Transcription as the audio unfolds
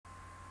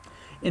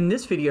In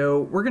this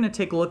video, we're going to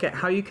take a look at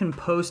how you can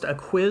post a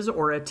quiz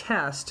or a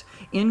test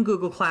in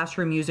Google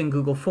Classroom using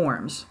Google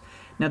Forms.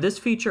 Now, this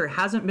feature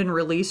hasn't been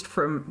released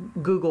from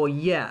Google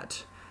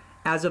yet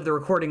as of the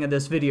recording of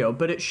this video,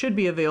 but it should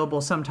be available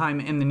sometime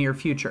in the near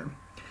future.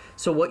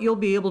 So what you'll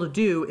be able to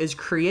do is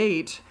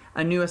create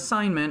a new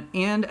assignment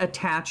and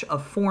attach a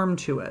form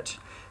to it.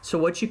 So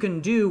what you can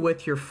do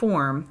with your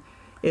form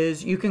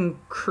is you can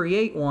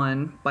create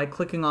one by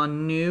clicking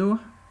on New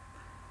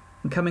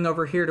and coming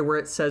over here to where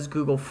it says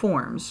Google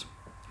Forms.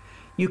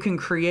 You can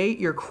create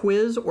your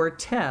quiz or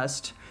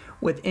test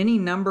with any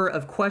number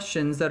of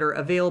questions that are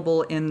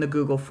available in the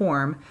Google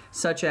form,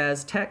 such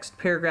as text,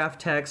 paragraph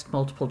text,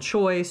 multiple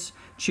choice,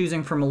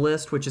 choosing from a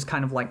list, which is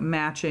kind of like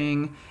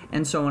matching,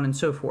 and so on and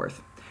so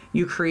forth.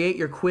 You create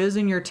your quiz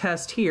and your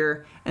test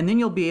here, and then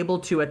you'll be able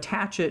to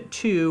attach it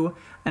to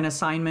an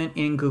assignment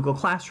in Google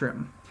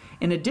Classroom.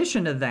 In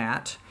addition to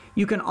that,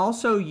 you can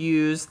also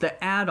use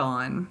the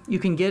add-on. You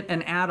can get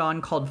an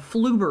add-on called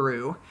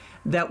Flubaroo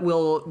that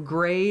will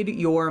grade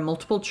your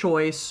multiple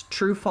choice,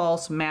 true,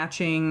 false,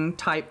 matching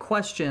type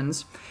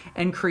questions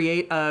and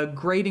create a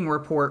grading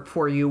report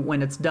for you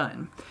when it's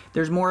done.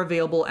 There's more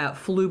available at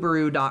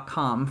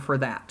flubaroo.com for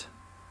that.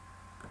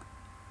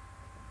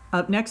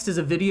 Up next is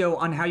a video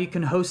on how you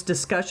can host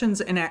discussions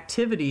and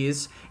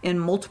activities in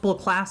multiple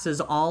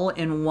classes all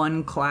in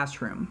one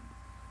classroom.